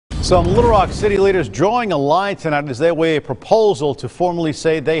Some Little Rock City leaders drawing a line tonight as they weigh a proposal to formally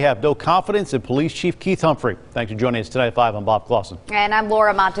say they have no confidence in Police Chief Keith Humphrey. Thanks for joining us tonight at 5. I'm Bob Clausen. And I'm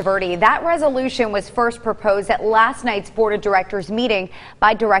Laura Monteverdi. That resolution was first proposed at last night's Board of Directors meeting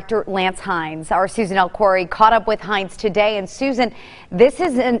by Director Lance Hines. Our Susan L. Corey caught up with Hines today. And Susan, this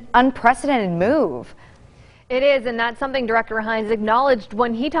is an unprecedented move. It is, and that's something Director Hines acknowledged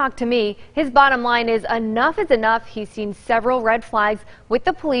when he talked to me. His bottom line is enough is enough. He's seen several red flags with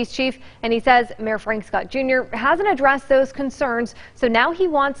the police chief, and he says Mayor Frank Scott Jr. hasn't addressed those concerns, so now he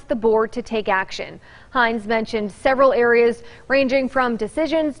wants the board to take action. Hines mentioned several areas ranging from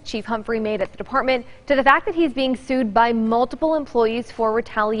decisions Chief Humphrey made at the department to the fact that he's being sued by multiple employees for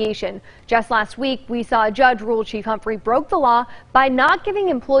retaliation. Just last week, we saw a judge rule Chief Humphrey broke the law by not giving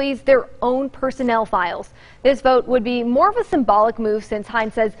employees their own personnel files. This vote would be more of a symbolic move since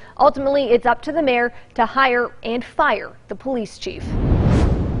Hines says ultimately it's up to the mayor to hire and fire the police chief.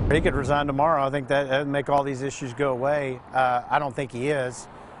 He could resign tomorrow. I think that would make all these issues go away. I don't think he is,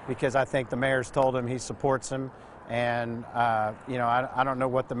 because I think the mayor's told him he supports him, and you know, I don't know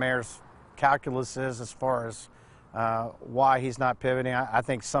what the mayor's calculus is as far as why he's not pivoting. I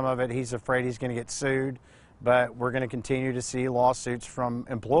think some of it he's afraid he's going to get sued, but we're going to continue to see lawsuits from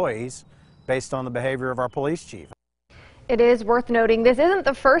employees based on the behavior of our police chief. It is worth noting this isn't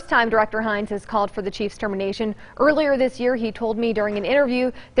the first time Director Hines has called for the chief's termination. Earlier this year, he told me during an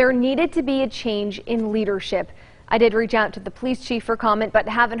interview there needed to be a change in leadership. I did reach out to the police chief for comment, but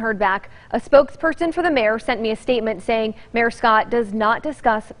haven't heard back. A spokesperson for the mayor sent me a statement saying Mayor Scott does not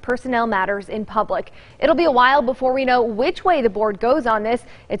discuss personnel matters in public. It'll be a while before we know which way the board goes on this.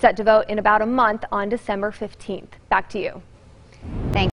 It's set to vote in about a month on December 15th. Back to you. Thank you.